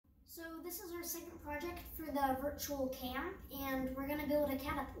So this is our second project for the virtual camp, and we're gonna build a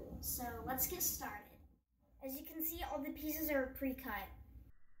catapult. So let's get started. As you can see, all the pieces are pre-cut.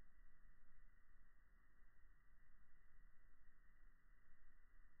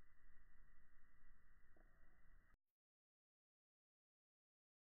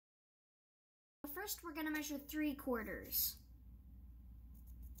 First, we're gonna measure 3/4.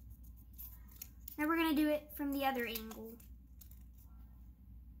 Now we're gonna do it from the other angle.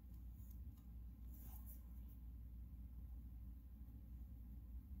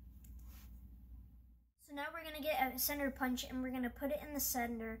 So now we're gonna get a center punch and we're gonna put it in the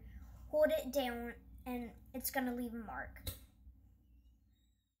center, hold it down, and it's gonna leave a mark.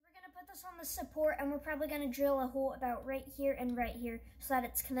 We're gonna put this on the support and we're probably gonna drill a hole about right here and right here so that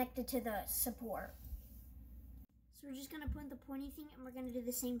it's connected to the support. So we're just gonna put the pointy thing and we're gonna do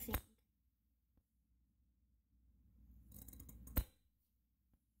the same thing.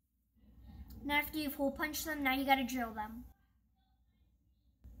 Now after you've hole punched them, now you gotta drill them.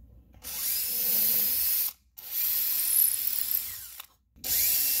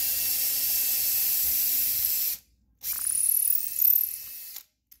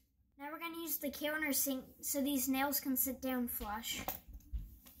 Now we're going to use the countersink so these nails can sit down flush.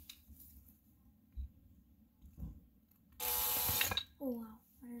 Oh wow,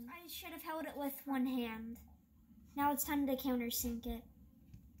 I should have held it with one hand. Now it's time to countersink it.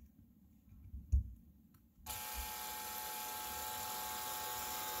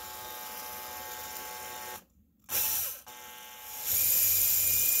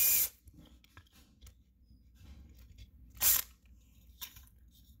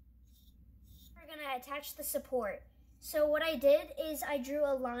 Attach the support. So what I did is I drew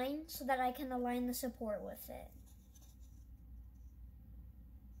a line so that I can align the support with it.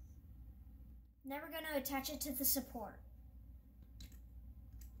 Now we're going to attach it to the support.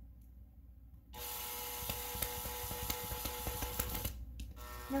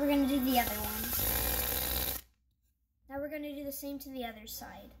 Now we're going to do the other one. Now we're going to do the same to the other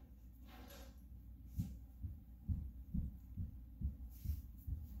side.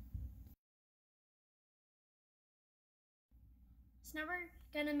 So now we're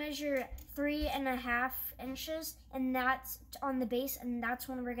gonna measure 3.5 inches, and that's on the base, and that's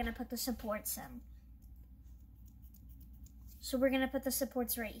when we're gonna put the supports in. So we're gonna put the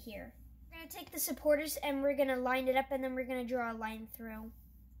supports right here. We're gonna take the supporters and we're gonna line it up, and then we're gonna draw a line through.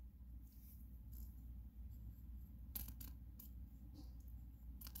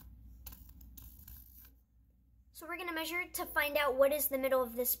 So we're gonna measure to find out what is the middle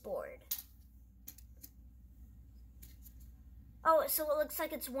of this board. Oh, so it looks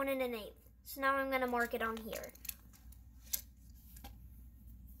like it's 1 1/8. So now I'm going to mark it on here.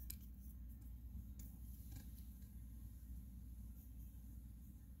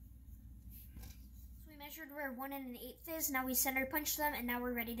 So we measured where 1 1/8 is. Now we center punch them, and now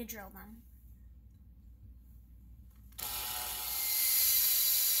we're ready to drill them.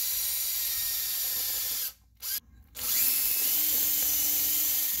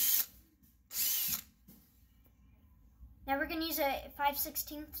 Now we're going to use a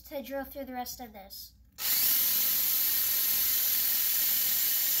 5/16 to drill through the rest of this.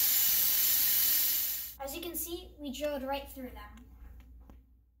 As you can see, we drilled right through them.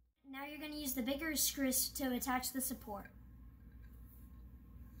 Now you're going to use the bigger screws to attach the support.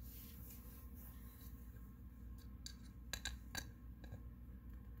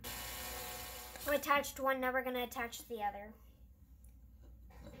 We attached one, now we're going to attach the other.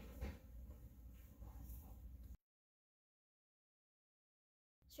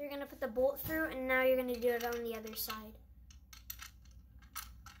 So you're going to put the bolt through, and now you're going to do it on the other side.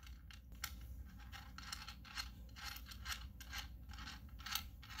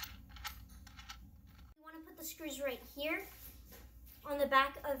 You want to put the screws right here, on the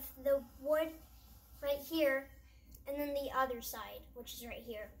back of the wood, right here, and then the other side, which is right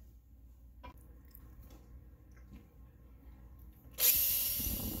here. And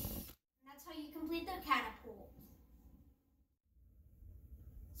that's how you complete the catapult.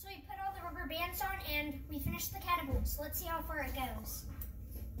 So we put all the rubber bands on and we finished the catapult. So let's see how far it goes.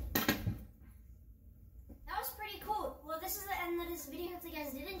 That was pretty cool. Well, this is the end of this video. Hope you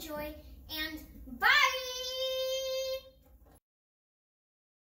guys did enjoy. And